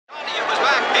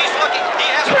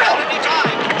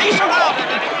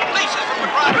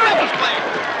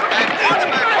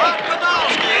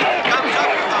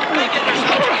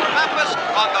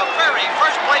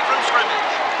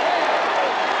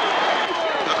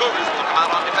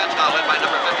defense now led by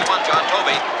number 51, John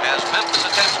Toby, as Memphis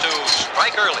attempts to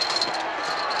strike early.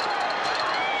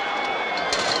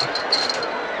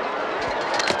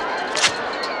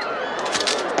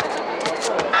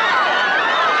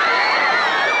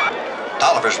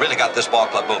 Tolliver's really got this ball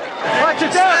club moving. Watch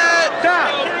it down!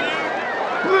 Down!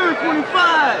 Blue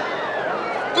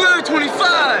 25! Blue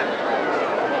 25!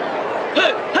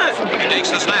 He takes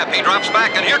the snap, he drops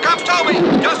back, and here comes Toby,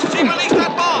 just as he released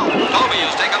that ball. Toby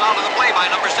is taken out of the play by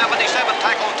number 77,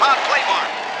 tackle Todd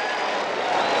Claiborne.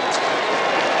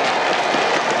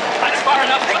 That's far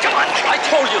enough. Hey, come on. I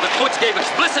told you the coach gave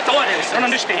explicit orders. I don't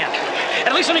understand.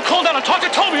 At least let me call down and talk to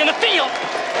Toby in the field.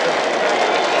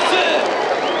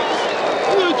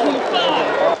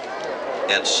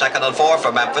 It's 2nd and 4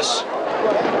 for Memphis.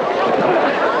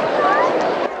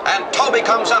 And Toby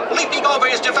comes up, leaping over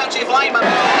his defensive lineman.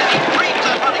 And he breaks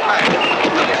that running back.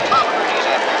 But it's Tolliver he's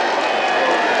after.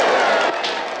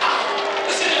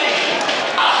 Listen to me.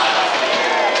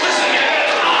 Listen to me.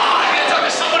 I gotta talk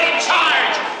to somebody in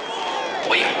charge.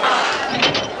 Wait.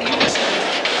 You listen.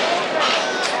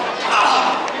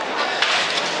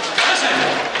 Listen.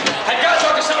 I gotta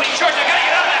talk to somebody in charge. I gotta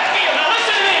get out of that field. Now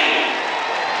listen to me.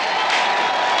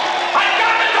 I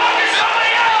gotta talk to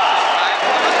somebody else.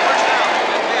 First down,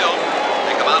 midfield.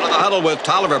 They come out of the huddle with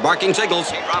Tolliver barking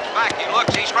signals. He drops back, he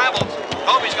looks, he scrambles.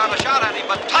 Toby's got a shot at him,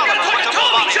 but Tolliver puts a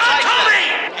move on him. John Toby!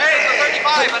 Here's the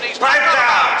 35, and he's Pipe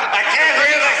down! I can't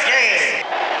hear the game!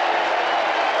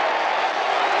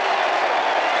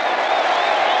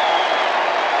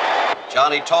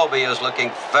 Johnny Toby is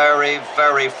looking very,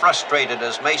 very frustrated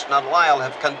as Mason and Lyle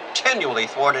have continually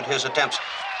thwarted his attempts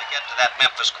to get to that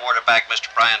Memphis quarterback, Mr.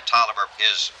 Brian Tolliver,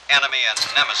 his enemy and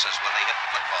nemesis when they hit the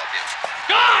football field.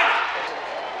 God!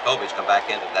 Toby's come back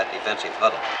into that defensive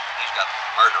huddle. He's got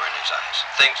murder in his eyes.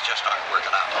 Things just aren't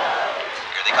working out.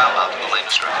 Here they come out to the line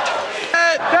of scrimmage.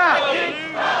 Down!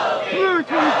 Blue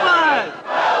 25!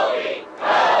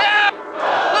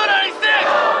 Blue 96!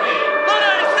 Blue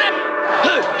 96!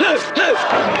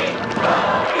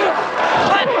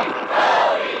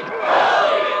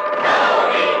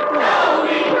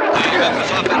 The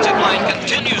Memphis offensive line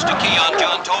continues to key on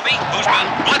John Toby, who's been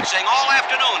blitzing all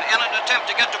afternoon in an attempt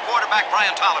to get to quarterback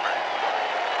Brian Tolliver.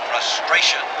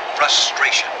 Frustration,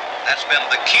 frustration. That's been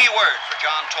the key word for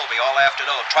John Toby all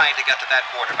afternoon, trying to get to that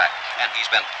quarterback, and he's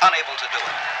been unable to do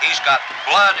it. He's got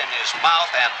blood in his mouth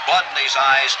and blood in his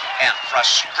eyes and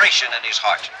frustration in his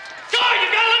heart. God, you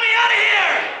gotta let me out of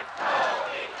here!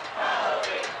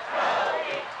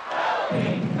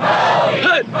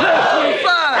 Hey, 25!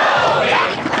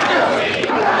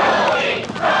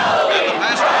 And the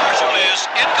pass to Marshall is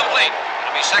incomplete.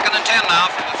 It'll be 2nd and 10 now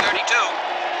from the 32.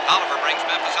 Tolliver brings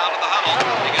Memphis out of the huddle.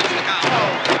 He gets the count.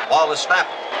 Ball is snapped.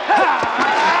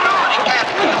 But he can't.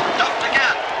 He's dumped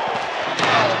again.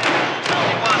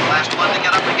 21, last one to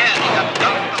get up again. He got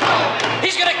dumped the ball.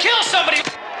 He's gonna kill somebody!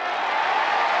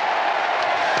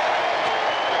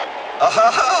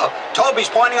 Oh, Toby's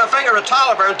pointing a finger at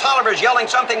Tolliver, and Tolliver's yelling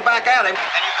something back at him.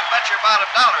 And you can bet your bottom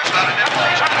dollar it's not an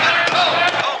information to get it.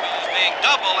 Toby is being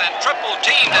double and triple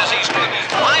teamed as he struggles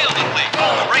violently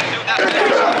to break through that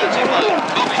offensive line.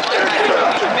 Toby's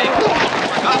being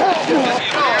forgotten as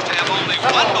he appears to have only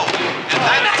one move, and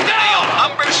that is the nail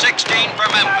number 16 for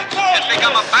Memphis. It's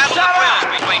become a battle of wills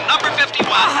between number 51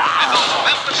 and those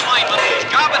Memphis linemen whose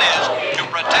job it is to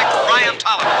protect Brian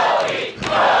Tolliver.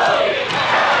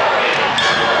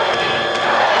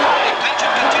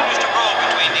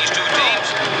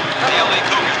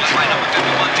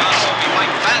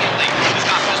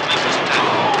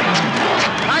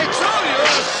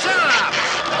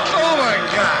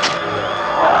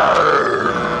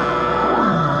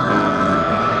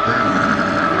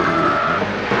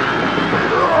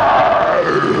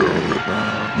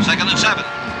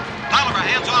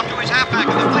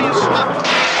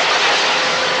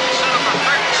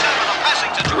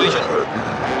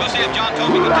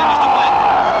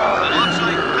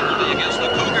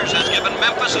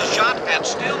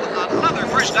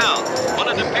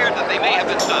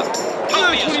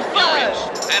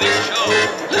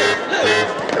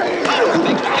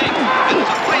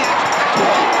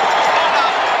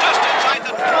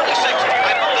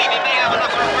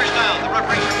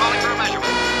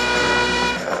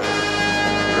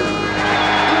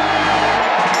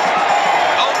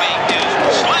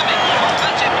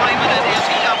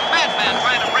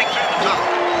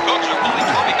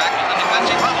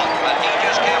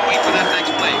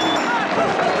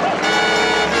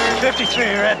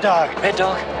 Red Dog. Red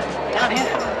Dog? Down here?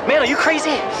 Man, are you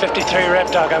crazy? 53 Red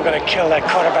Dog. I'm gonna kill that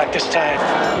quarterback this time.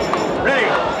 Ready?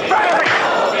 Fire!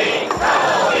 Okay,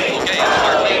 it's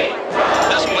Martin.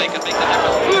 This play could make the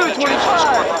difference.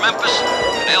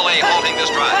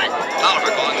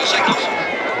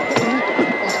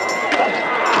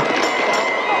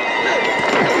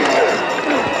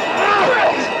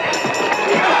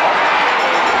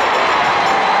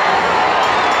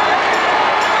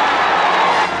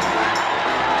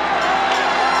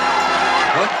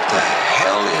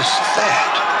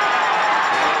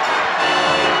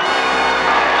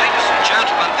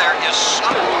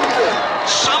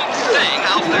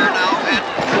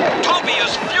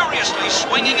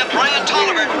 swinging at Brian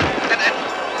Tolliver. And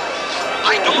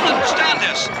I don't understand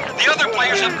this. The other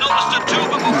players have noticed it too,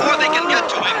 but before they can get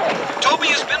to him,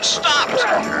 Toby has been stopped,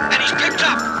 and he's picked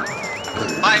up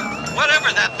by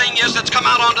whatever that thing is that's come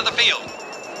out onto the field.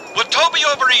 With Toby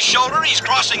over his shoulder, he's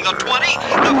crossing the 20,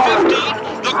 the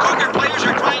 15. The Cougar players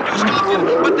are trying to stop him,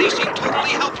 but they seem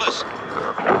totally helpless.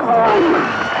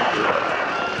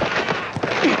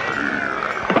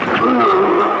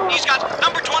 He's got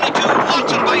number 22,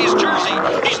 Watson, by his jersey.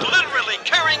 He's literally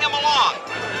carrying him along.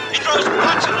 He throws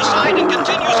Watson aside and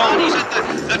continues on. He's at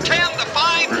the 10, the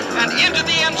 5, and into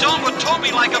the end zone with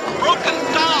Toby like a broken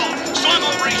doll slung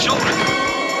over his shoulder.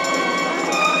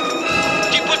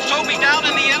 He puts Toby down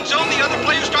in the end zone. The other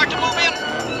players start to move in.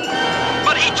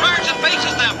 But he turns and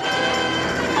faces them.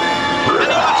 And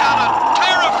he lets out a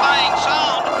terrifying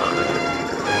sound.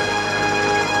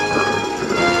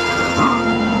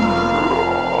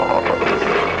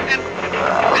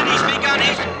 And he's begun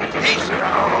his...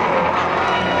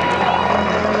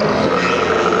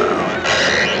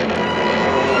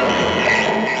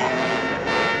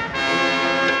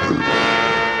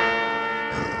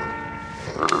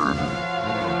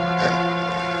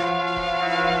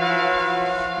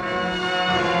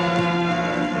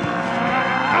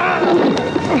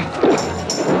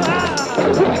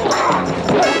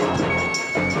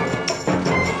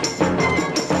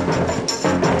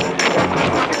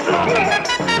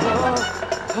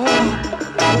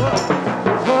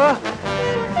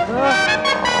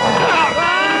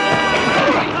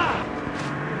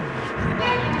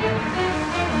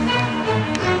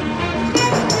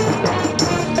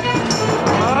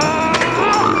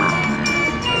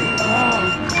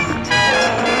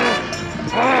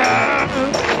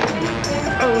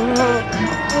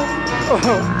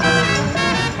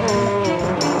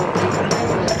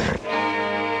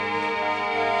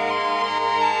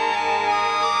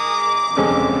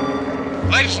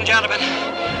 Ladies and gentlemen,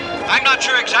 I'm not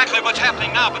sure exactly what's happening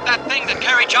now, but that thing that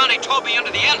carried Johnny Toby into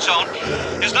the end zone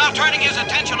is now turning his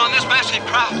attention on this massive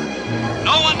crowd.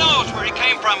 No one knows where he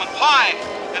came from and why,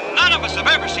 and none of us have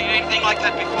ever seen anything like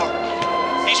that before.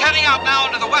 He's heading out now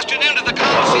into the western end of the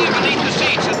Coliseum beneath the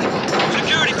seats, and the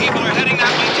security people are heading that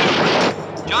way too.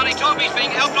 Johnny Toby's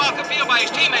being helped off the field by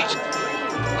his teammates.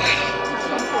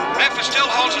 Memphis still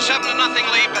holds a 7-0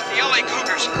 lead, but the LA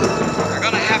Cougars are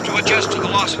going to have to adjust to the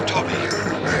loss of Toby.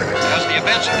 Because the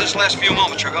events of this last few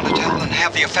moments are going to tell and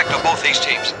have the effect of both these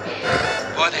teams.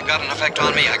 Boy, they've got an effect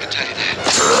on me, I can tell you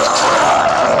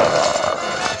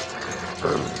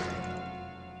that.